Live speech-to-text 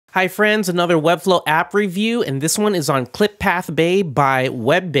Hi friends, another Webflow app review, and this one is on ClipPath Bay by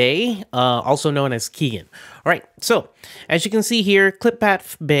WebBay, also known as Keegan. All right, so as you can see here,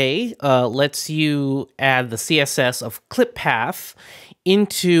 ClipPath Bay lets you add the CSS of ClipPath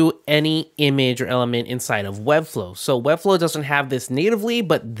into any image or element inside of Webflow. So Webflow doesn't have this natively,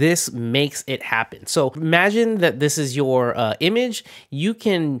 but this makes it happen. So imagine that this is your image. You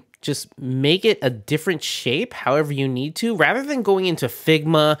can just make it a different shape however you need to, rather than going into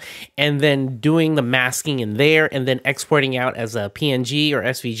Figma and then doing the masking in there and then exporting out as a PNG or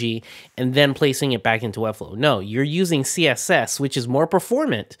SVG and then placing it back into Webflow. No, you're using CSS, which is more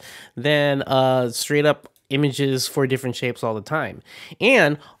performant than straight up images for different shapes all the time.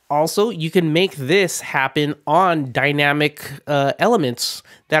 And also, you can make this happen on dynamic elements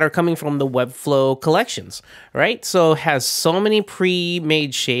that are coming from the Webflow collections, right? So it has so many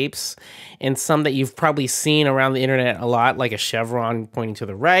pre-made shapes and some that you've probably seen around the internet a lot, like a chevron pointing to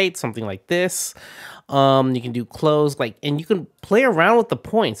the right, something like this. You can do close, and you can play around with the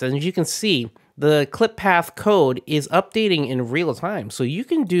points. And as you can see, the ClipPath code is updating in real time, so you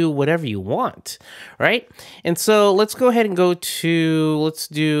can do whatever you want, right? And so let's go ahead and let's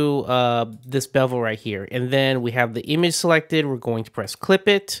do this bevel right here. And then we have the image selected. We're going to press clip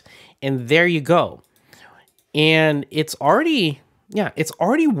it, and there you go. And it's already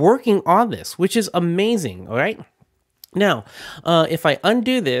working on this, which is amazing, all right? Now, if I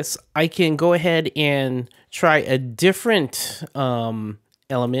undo this, I can go ahead and try a different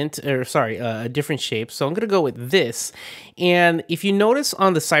a different shape. So I'm going to go with this. And if you notice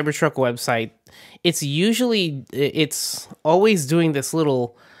on the Cybertruck website, it's always doing this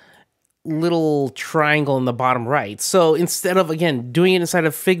little triangle in the bottom right. So instead of, again, doing it inside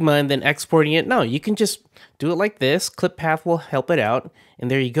of Figma and then exporting it, no, you can just do it like this. ClipPath will help it out.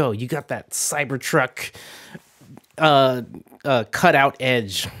 And there you go. You got that Cybertruck cutout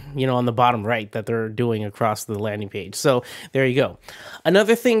edge, on the bottom right that they're doing across the landing page. So there you go.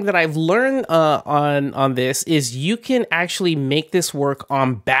 Another thing that I've learned on this is you can actually make this work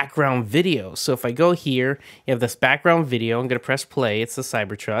on background video. So if I go here, you have this background video. I'm going to press play. It's the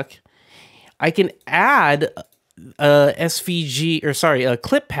Cybertruck. I can add a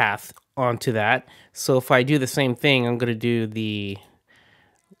clip path onto that. So if I do the same thing, I'm going to do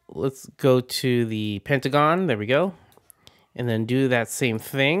let's go to the Pentagon. There we go. And then do that same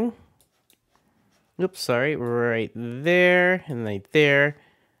thing. Oops, sorry. Right there and right there.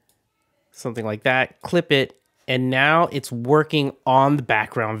 Something like that. Clip it. And now it's working on the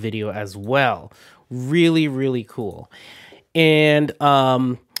background video as well. Really, really cool. And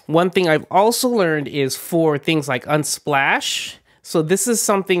one thing I've also learned is for things like Unsplash. So this is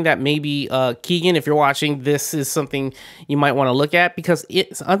something that maybe, Keegan, if you're watching, this is something you might want to look at, because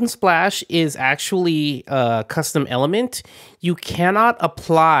Unsplash is actually a custom element. You cannot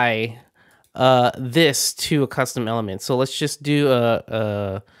apply this to a custom element. So let's just do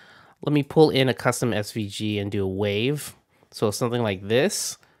let me pull in a custom SVG and do a wave. So something like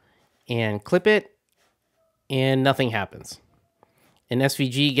this, and clip it, and nothing happens. An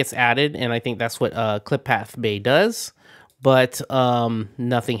SVG gets added, and I think that's what ClipPath Bay does. But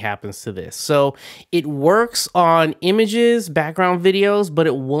nothing happens to this. So it works on images, background videos, but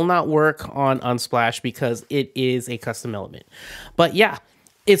it will not work on Unsplash because it is a custom element. But yeah,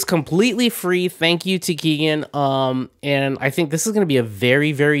 it's completely free. Thank you to Keegan. And I think this is going to be a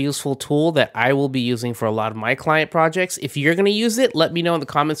very, very useful tool that I will be using for a lot of my client projects. If you're going to use it, let me know in the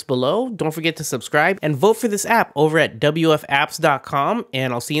comments below. Don't forget to subscribe and vote for this app over at wfapps.com.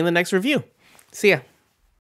 And I'll see you in the next review. See ya.